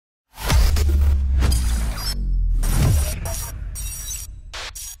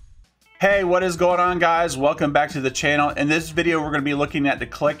Hey, what is going on, guys? Welcome back to the channel. In this video, we're going to be looking at the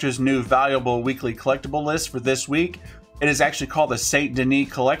collector's new valuable weekly collectible list for this week. It is actually called the St.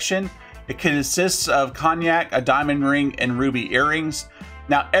 Denis collection. It consists of cognac, a diamond ring, and ruby earrings.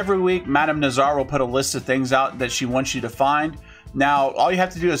 Now, every week, Madame Nazar will put a list of things out that she wants you to find. Now, all you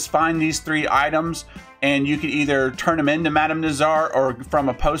have to do is find these 3 items, and you can either turn them into Madame Nazar, or from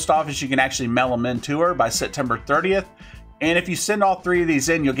a post office, you can actually mail them in to her by September 30th. And if you send all 3 of these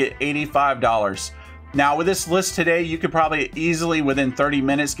in, you'll get $85. Now, with this list today, you could probably easily, within 30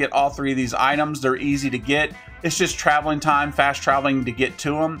 minutes, get all 3 of these items. They're easy to get. It's just traveling time, fast traveling to get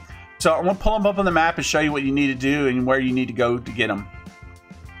to them. So I'm going to pull them up on the map and show you what you need to do and where you need to go to get them.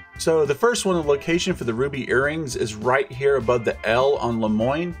 So the first one, the location for the ruby earrings is right here above the L on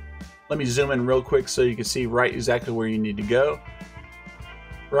Lemoyne. Let me zoom in real quick so you can see right exactly where you need to go.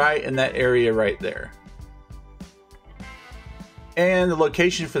 Right in that area right there. And the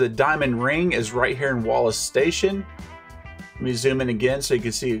location for the diamond ring is right here in Wallace Station. Let me zoom in again so you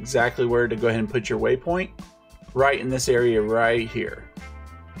can see exactly where to go ahead and put your waypoint. Right in this area right here.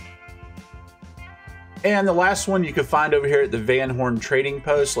 And the last one you can find over here at the Van Horn Trading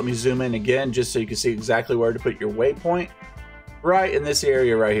Post. Let me zoom in again just so you can see exactly where to put your waypoint. Right in this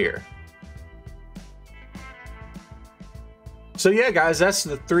area right here. So yeah, guys, that's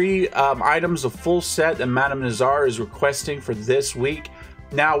the 3 items, a full set that Madame Nazar is requesting for this week.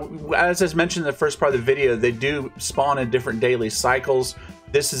 Now, as I mentioned in the first part of the video, they do spawn in different daily cycles.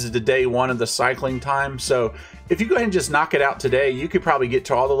 This is the day 1 of the cycling time. So if you go ahead and just knock it out today, you could probably get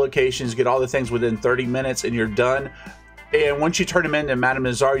to all the locations, get all the things within 30 minutes, and you're done. And once you turn them into Madame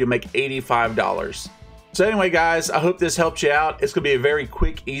Nazar, you'll make $85. So anyway, guys, I hope this helped you out. It's going to be a very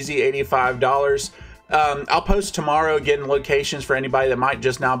quick, easy $85. I'll post tomorrow again locations for anybody that might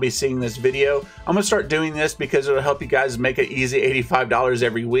just now be seeing this video. I'm gonna start doing this because it'll help you guys make it easy $85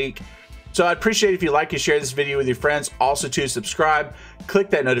 every week. So I'd appreciate if you like and share this video with your friends. Also to subscribe, click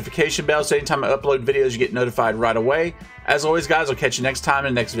that notification bell so anytime I upload videos you get notified right away. As always, guys, I'll catch you next time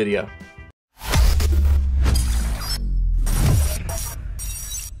in the next video.